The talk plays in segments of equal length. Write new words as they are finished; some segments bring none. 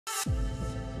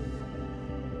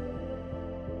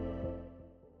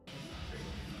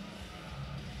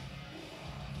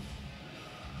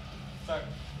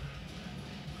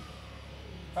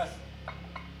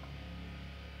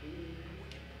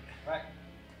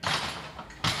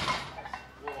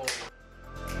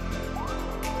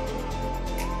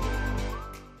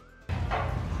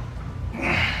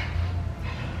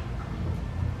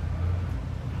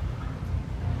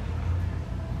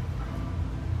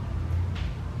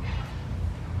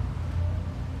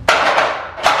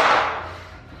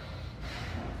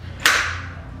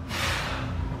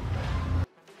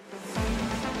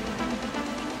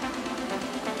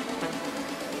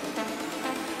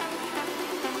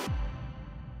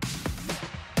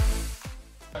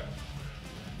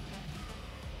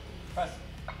Press.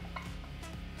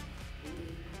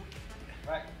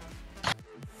 Right.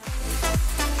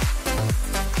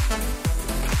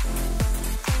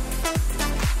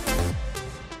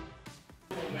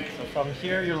 So from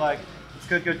here you're like, it's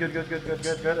good, good, good, good, good, good,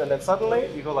 good, good, and then suddenly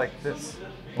you go like this.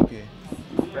 Okay.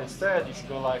 Instead, you should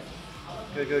go like,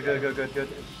 good, good, good, good, good, good.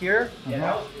 Here,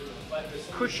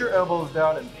 push your elbows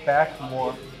down and back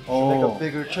more. Make a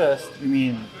bigger chest. You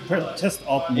mean chest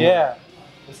up more? Yeah.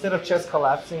 Instead of chest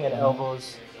collapsing and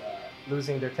elbows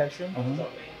losing their tension,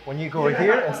 when you go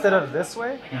here, instead of this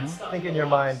way, think in your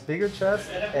mind, bigger chest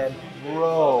and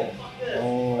row.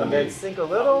 And then sink a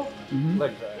little,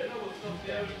 leg drag.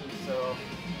 So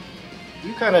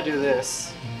you kind of do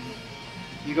this.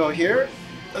 You go here,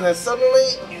 and then suddenly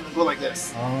you go like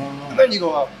this. And then you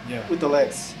go up with the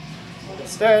legs.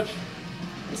 Instead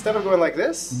of going like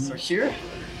this, so here,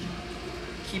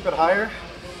 keep it higher,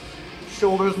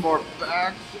 shoulders more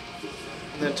back,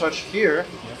 and then touch here,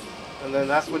 and then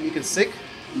that's when you can sink,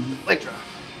 leg drop.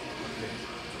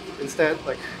 Instead,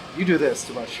 like, you do this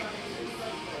too much.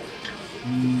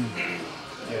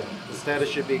 Instead, it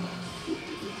should be.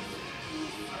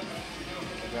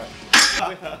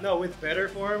 No, with better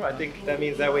form, I think that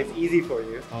means that way it's easy for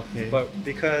you. Okay. But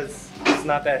because it's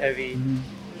not that heavy,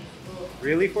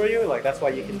 really for you, like that's why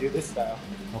you can do this style.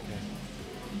 Okay.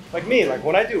 Like me, like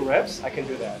when I do reps, I can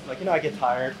do that. Like, you know, I get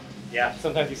tired. Yeah.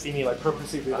 Sometimes you see me like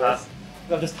purposely do this.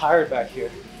 I'm just tired back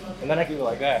here. And then I can go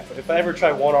like that. But if I ever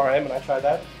try 1 RM and I try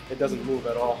that, it doesn't move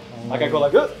at all. Like I go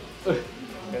like, and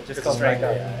it just comes right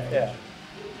down. Yeah.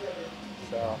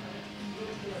 So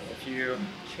if you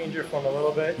change your form a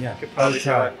little bit, you could probably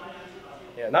try it.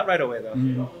 Yeah, not right away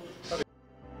though.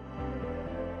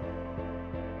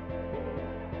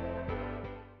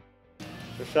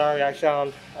 So sorry, I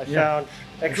sound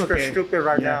extra stupid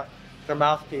right now. The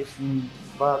mouthpiece.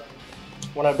 But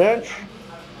when I bench,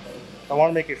 I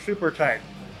want to make it super tight.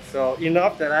 So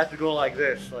enough that I have to go like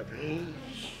this, like.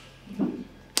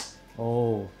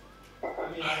 Oh.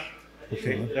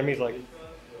 Okay. That means like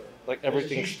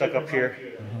everything's stuck up here.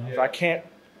 So I can't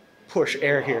push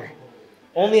air here.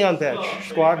 Only on bench.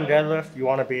 Squat and deadlift, you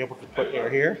want to be able to put air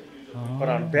here. But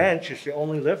on bench, it's the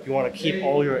only lift you want to keep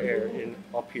all your air in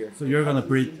up here. So you're gonna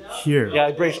breathe here? Yeah,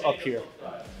 I brace up here,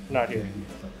 not here.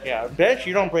 Yeah, bench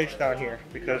you don't brace down here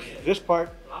because this part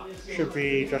should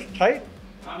be just tight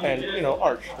and, you know,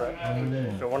 arched, right?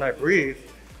 So when I breathe,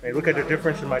 I look at the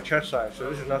difference in my chest size. So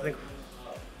this is nothing.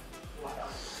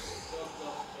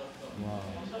 Wow.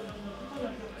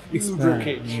 Expand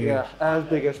cage, yeah, as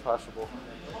big as possible.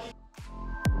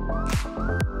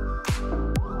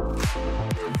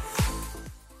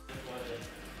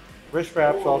 Wrist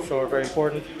wraps also are very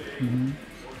important.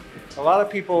 A lot of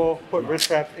people put wrist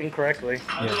wraps incorrectly.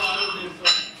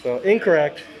 So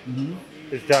incorrect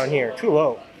is down here, too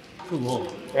low. Too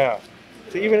low. Yeah.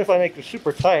 So even if I make it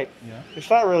super tight, it's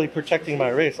not really protecting my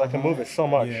wrist. I can move it so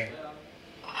much.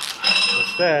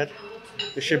 Instead,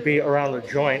 it should be around the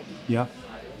joint. Yeah.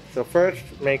 So first,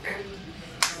 make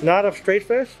not a straight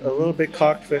fist, a little bit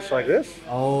cocked fist like this.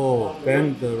 Oh,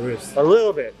 bend the wrist. A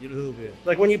little bit. A little bit.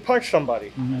 Like when you punch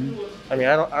somebody. I mean,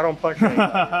 I don't punch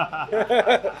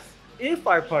anybody. If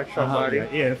I punch somebody,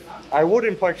 I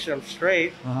wouldn't punch them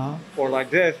straight or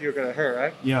like this, you're gonna hurt,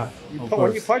 right? Yeah.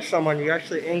 When you punch someone, you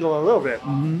actually angle a little bit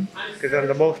because then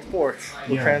the most force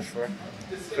will transfer.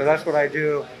 So that's what I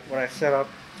do when I set up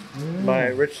my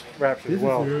wrist wraps as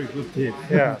well. This is a very good tip.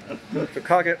 Yeah. So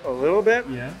cock it a little bit.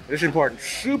 Yeah. This is important.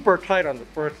 Super tight on the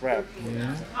first wrap.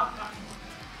 Yeah.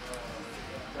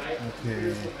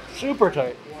 Okay. Super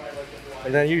tight.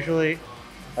 And then usually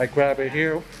I grab it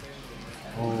here.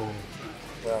 Oh.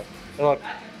 Yeah. And look,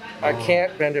 I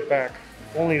can't bend it back.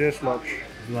 Only this much.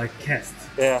 Like cast.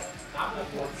 Yeah.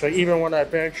 So even when I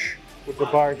bench with the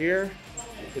bar here,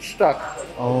 it's stuck.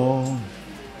 Oh.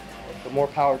 The more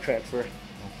power transfer.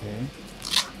 Okay.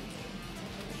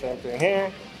 Same thing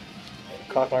here.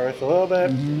 Cock my wrist a little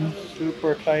bit.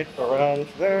 Super tight around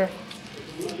there.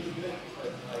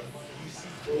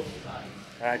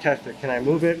 I test it. Can I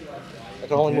move it? I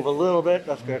can only move a little bit.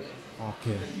 That's good.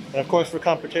 Okay. And of course, for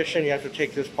competition, you have to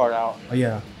take this part out. Oh,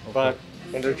 yeah. Okay. But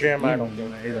in the gym, I don't do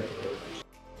that either.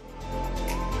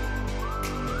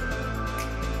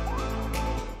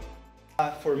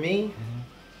 For me,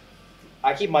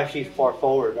 I keep my feet far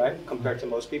forward, right, compared to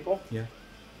most people. Yeah.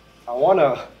 I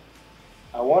wanna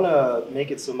make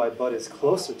it so my butt is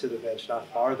closer to the bench, not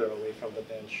farther away from the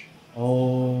bench.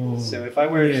 Oh. So if I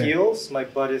wear heels, my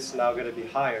butt is now gonna be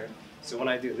higher. So when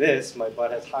I do this, my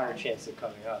butt has higher chance of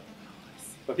coming up.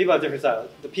 But people have different styles.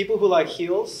 The people who like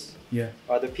heels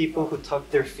are the people who tuck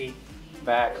their feet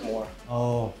back more.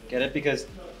 Oh, Get it? Because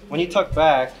when you tuck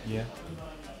back, yeah.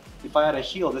 if I had a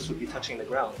heel, this would be touching the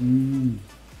ground. Mm.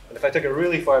 And if I took it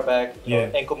really far back, Yeah.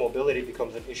 ankle mobility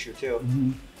becomes an issue too.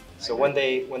 Mm-hmm. So when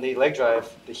they leg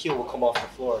drive, the heel will come off the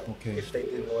floor Okay. if they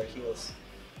didn't wear heels.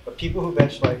 But people who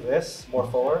bench like this, more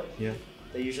forward, Yeah.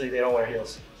 they don't wear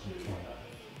heels. Okay.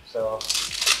 So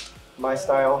my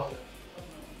style,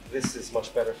 this is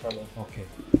much better for me. Okay.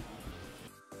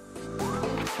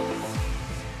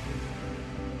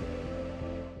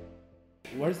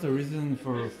 What is the reason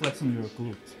for flexing your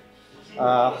glute?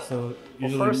 So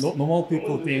usually first- normal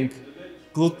people think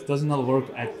glute does not work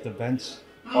at the bench.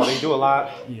 Oh, they do a lot.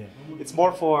 Yeah. It's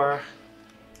more for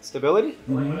stability,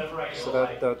 Mm-hmm. so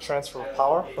that the transfer of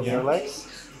power from your Yeah. legs,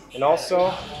 and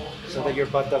also so that your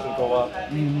butt doesn't go up.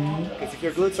 Mm-hmm. Because if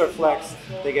your glutes are flexed,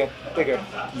 they get bigger,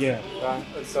 Yeah. right?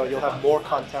 And so you'll have more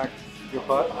contact with your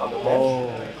butt on the bench. Oh.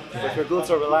 But if your glutes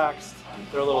are relaxed,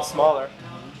 they're a little smaller,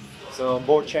 so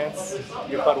more chance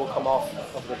your butt will come off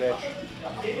of the bench.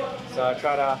 So I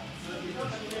try to,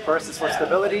 first is for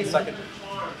stability, so I can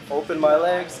open my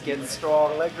legs, get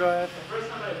strong leg drive.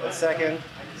 And second,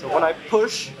 so when I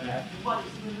push,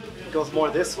 it goes more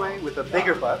this way with a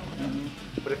bigger butt.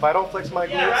 But if I don't flex my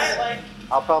glutes,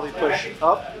 I'll probably push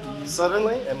up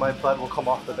suddenly and my butt will come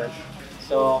off the bench.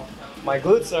 So my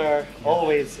glutes are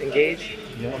always engaged,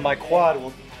 Yeah. but my quad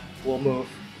will move.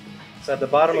 So at the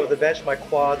bottom of the bench, my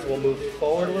quads will move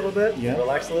forward a little bit, Yeah.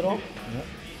 relax a little. Yeah.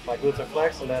 My glutes are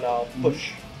flexed, and then I'll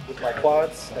push with my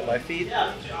quads and my feet,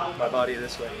 my body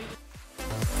this way.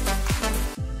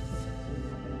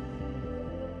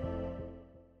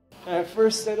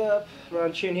 First set up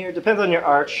around chin here. Depends on your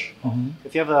arch. Mm-hmm.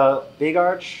 If you have a big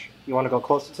arch, you want to go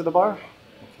closer to the bar.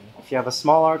 If you have a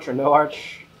small arch or no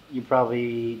arch, you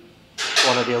probably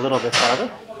want to be a little bit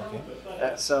farther.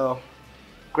 Okay. So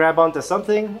grab onto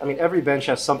something. I mean, every bench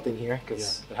has something here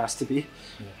because it has to be.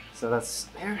 Yeah. So that's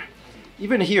there.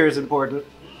 Even here is important.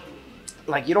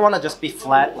 Like, you don't want to just be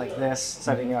flat like this,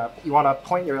 setting up. You want to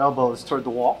point your elbows toward the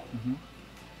wall. Mm-hmm.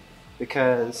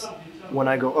 Because when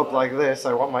I go up like this,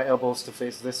 I want my elbows to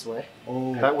face this way.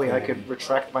 Oh, That way I could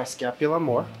retract my scapula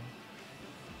more.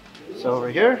 So over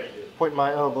here, point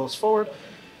my elbows forward.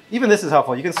 Even this is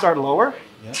helpful. You can start lower.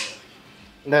 Yeah.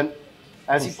 And then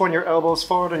as you point your elbows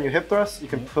forward on your hip thrust, you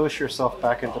can push yourself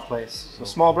back into place. So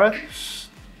small breath.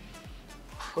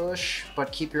 Push,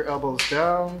 but keep your elbows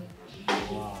down.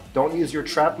 Wow. Don't use your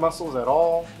trap muscles at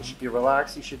all. You should be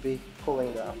relaxed. You should be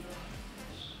pulling down.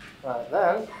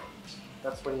 Then,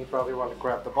 that's when you probably want to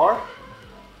grab the bar.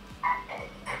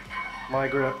 My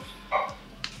grip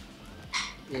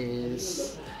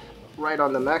is right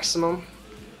on the maximum.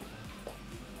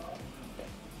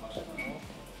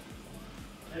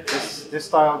 This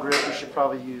style grip, you should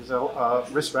probably use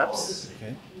wrist wraps.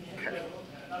 Okay.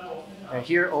 And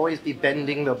here, always be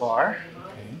bending the bar.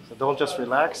 Okay. So don't just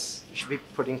relax. You should be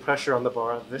putting pressure on the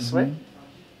bar this way.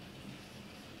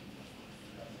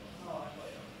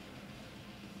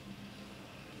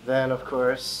 Then, of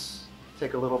course,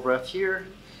 take a little breath here.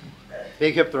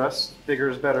 Big hip thrust. Bigger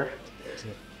is better.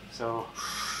 Yeah. So,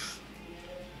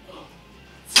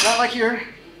 it's not like here.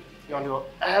 You want to go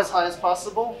as high as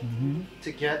possible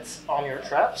to get on your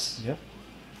traps. Yeah.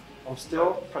 I'm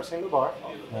still pressing the bar.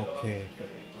 Okay.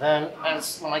 Then,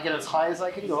 when I get as high as I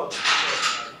can go,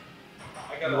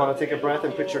 you want to take a breath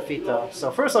and put your feet down.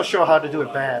 So first I'll show how to do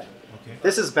it bad. Okay.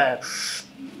 This is bad.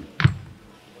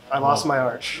 I lost my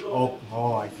arch. Oh,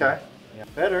 I see. Okay.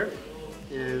 Better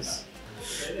is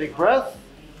big breath,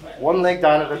 one leg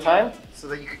down at a time, so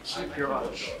that you can keep your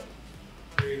arch.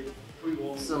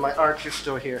 So my arch is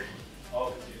still here.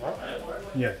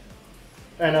 Yeah.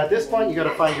 And at this point, you got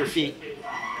to find your feet.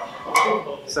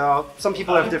 So some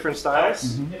people have different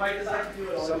styles.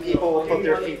 Some people will put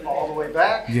their feet all the way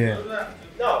back. Yeah.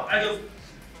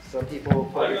 Some people will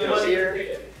put their feet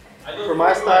here. For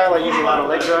my style, I use a lot of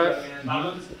leg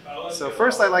drive. So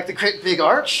first I like to create big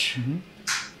arch,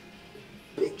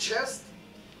 big chest,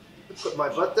 put my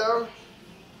butt down,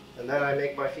 and then I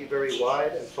make my feet very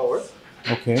wide and forward.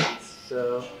 Okay.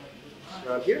 So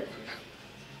around here.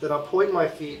 Then I'll point my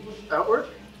feet outward.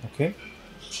 Okay.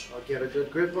 I'll get a good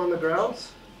grip on the ground.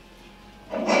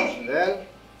 And then,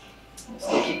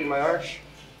 still keeping my arch.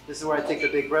 This is where I take the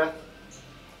big breath.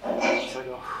 So I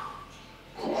go.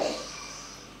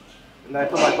 And then I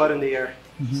put my butt in the air.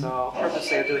 So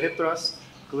purposely I do a hip thrust,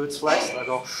 glutes flexed, I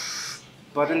go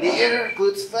butt in the air,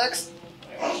 glutes flexed,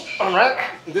 on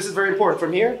rack. And this is very important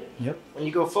from here. Yep. When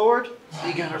you go forward,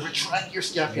 you gotta retract your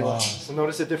scapula. Wow. So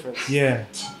notice the difference. Yeah.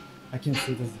 I can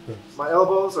see the difference. My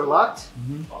elbows are locked.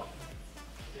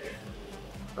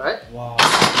 Right? Wow.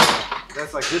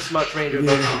 That's like this much range of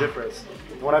motion difference.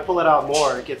 When I pull it out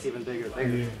more, it gets even bigger and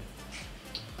bigger. Yeah.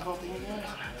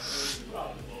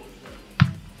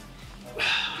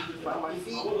 Find my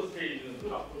feet.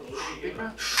 Big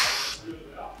breath.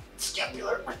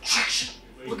 Scapular retraction.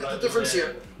 Look at the difference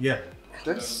here. Yeah.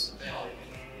 This.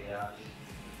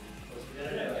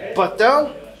 Butt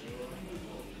down.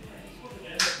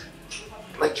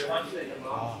 Leg drop.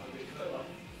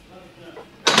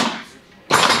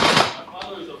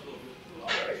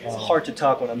 It's hard to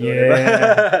talk when I'm doing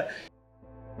it.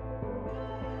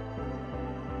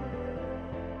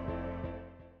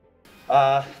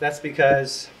 That's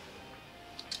because,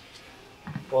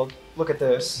 well, look at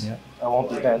this. Yeah. I won't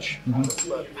be bench.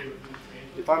 But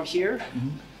if I'm here,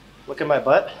 look at my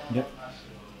butt. Yep.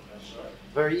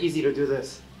 Very easy to do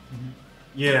this.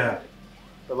 Yeah.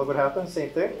 But look what happens,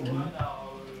 same thing.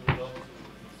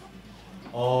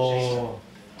 Oh.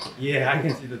 Yeah, I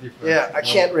can see the difference. Yeah, I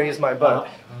can't raise my butt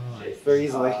very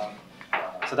easily.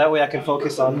 So that way I can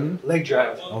focus on leg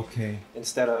drive Okay.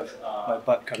 instead of my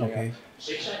butt coming Okay. up.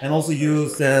 And also you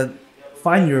said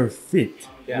find your feet.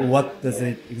 Yeah. What does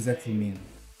it exactly mean?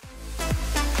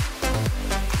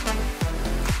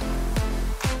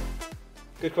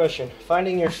 Good question.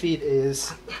 Finding your feet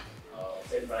is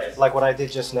like what I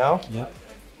did just now. Yeah.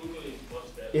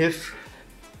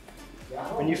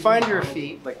 When you find your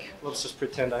feet, like let's just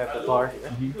pretend I have the bar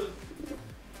here.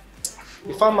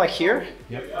 If I'm like here,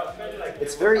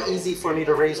 it's very easy for me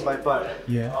to raise my butt.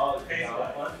 Yeah.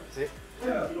 See?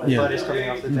 My butt is coming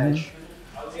off the bench.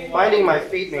 Finding my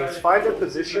feet means find a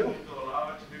position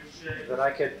that I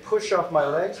can push off my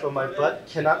legs, but my butt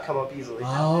cannot come up easily.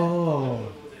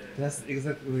 Oh, that's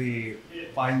exactly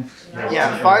fine.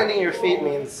 Yeah, finding your feet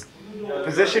means a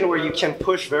position where you can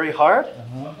push very hard,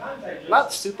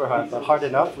 not super hard, but hard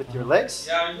enough with your legs,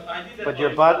 but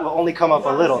your butt will only come up a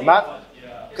little. Not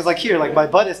because like here, like my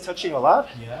butt is touching a lot.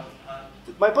 Yeah.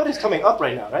 My butt is coming up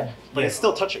right now, right? But it's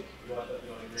still touching.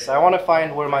 So I want to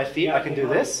find where my feet, I can do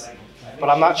this, but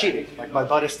I'm not cheating. Like my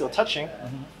butt is still touching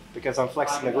because I'm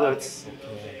flexing the glutes.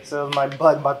 So my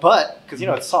butt, because you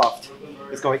know it's soft,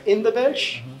 is going in the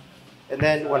bench. And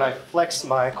then when I flex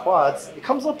my quads, it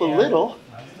comes up a little,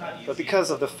 but because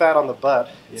of the fat on the butt,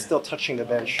 it's still touching the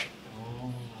bench.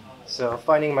 So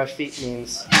finding my feet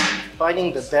means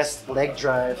finding the best leg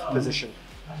drive position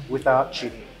without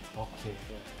cheating. Okay.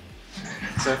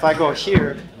 So if I go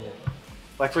here,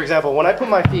 like for example, when I put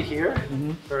my feet here,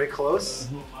 very close,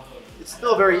 it's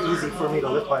still very easy for me to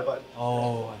lift my butt.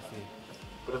 Oh, I see.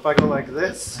 But if I go like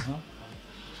this,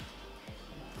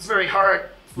 it's very hard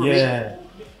for me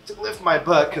to lift my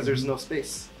butt because there's no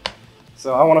space.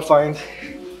 So I want to find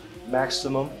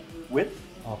maximum width.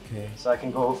 Okay. So I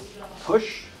can go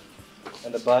push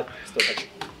and the butt still touching.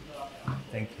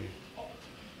 Thank you.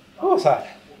 Oh, it's hot.